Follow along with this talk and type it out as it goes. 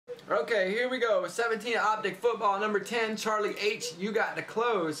Okay, here we go. 17 Optic football, number 10, Charlie H. You got the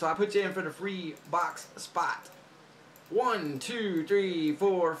close, so I put you in for the free box spot. 1, 2, 3,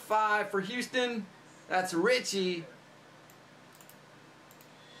 4, 5 for Houston. That's Richie.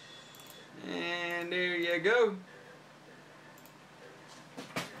 And there you go.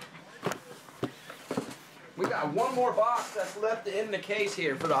 We got one more box that's left in the case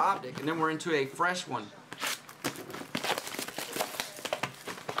here for the Optic, and then we're into a fresh one.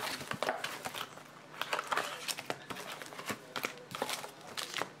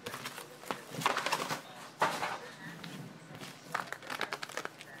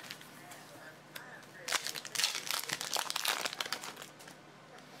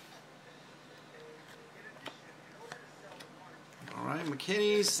 Alright,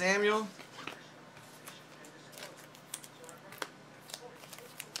 McKinney, Samuel.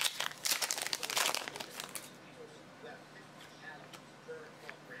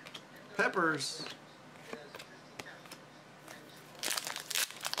 Peppers.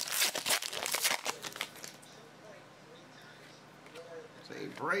 Say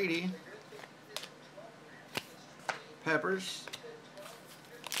Brady. Peppers.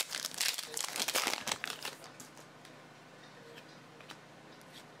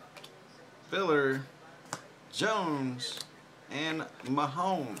 Filler, Jones, and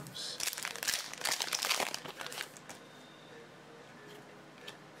Mahomes.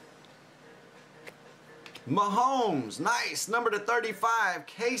 Mahomes, nice, number to 35,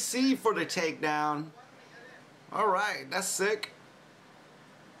 KC for the takedown. Alright, that's sick.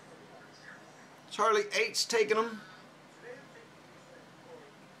 Charlie H taking him.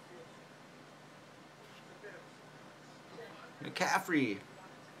 McCaffrey.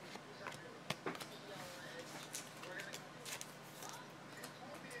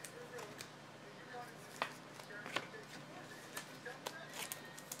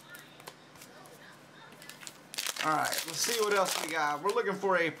 Alright, let's see what else we got. We're looking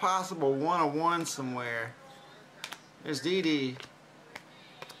for a possible 1-of-1 somewhere. There's DD.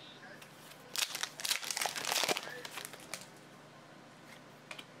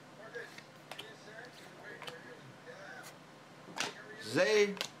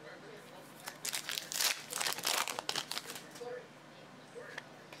 Zay.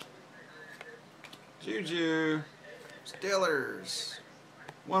 Juju. Steelers.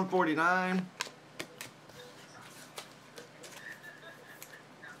 149.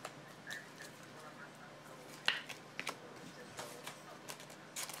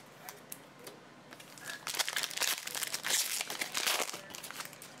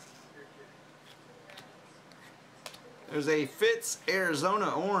 There's a Fitz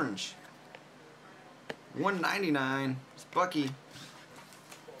Arizona orange. 199. It's Bucky.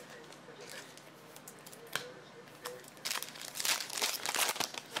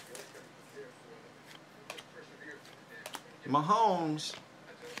 Mahomes.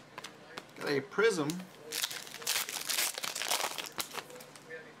 Got a prism.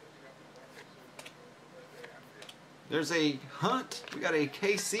 There's a Hunt. We got a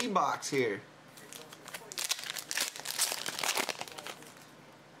KC box here.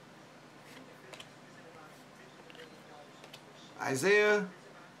 Isaiah,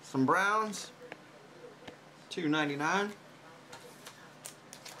 some Browns, $2.99.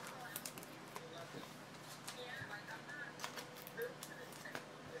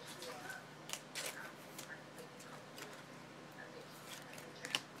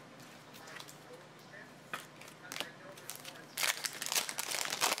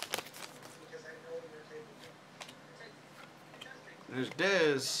 There's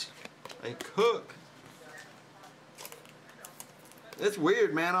Dez, a Cook. It's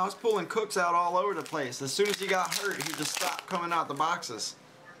weird, man. I was pulling Cooks out all over the place. As soon as he got hurt, he just stopped coming out the boxes.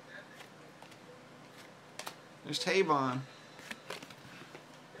 There's Tavon.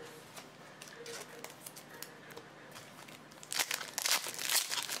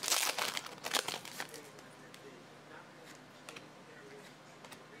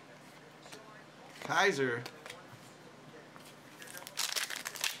 Kaiser.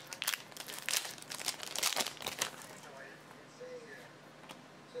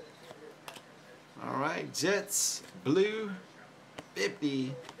 Alright, Jets, blue,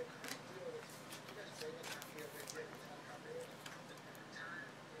 50.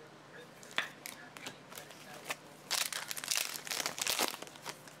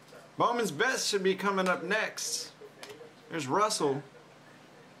 Bowman's Best should be coming up next. There's Russell.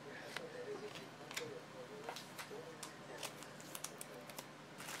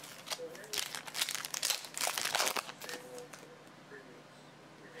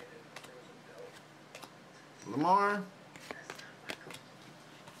 Lamar.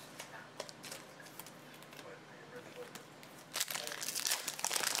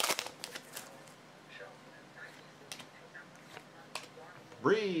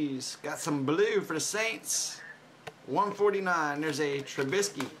 Breeze. Got some blue for the Saints. 149. There's a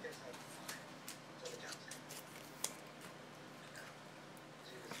Trubisky.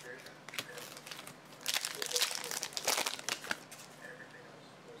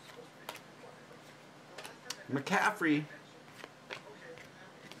 McCaffrey.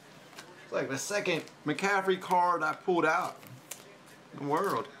 It's like the second McCaffrey card I pulled out in the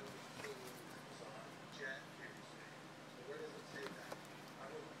world.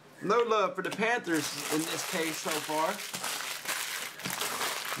 No love for the Panthers in this case so far.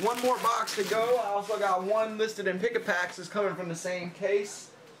 One more box to go. I also got one listed in pick-a-packs is coming from the same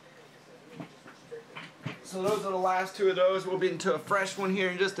case. So those are the last two of those. We'll be into a fresh one here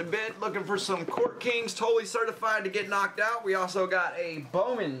in just a bit. Looking for some Court Kings totally certified to get knocked out. We also got a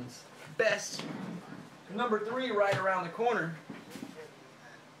Bowman's Best number 3 right around the corner.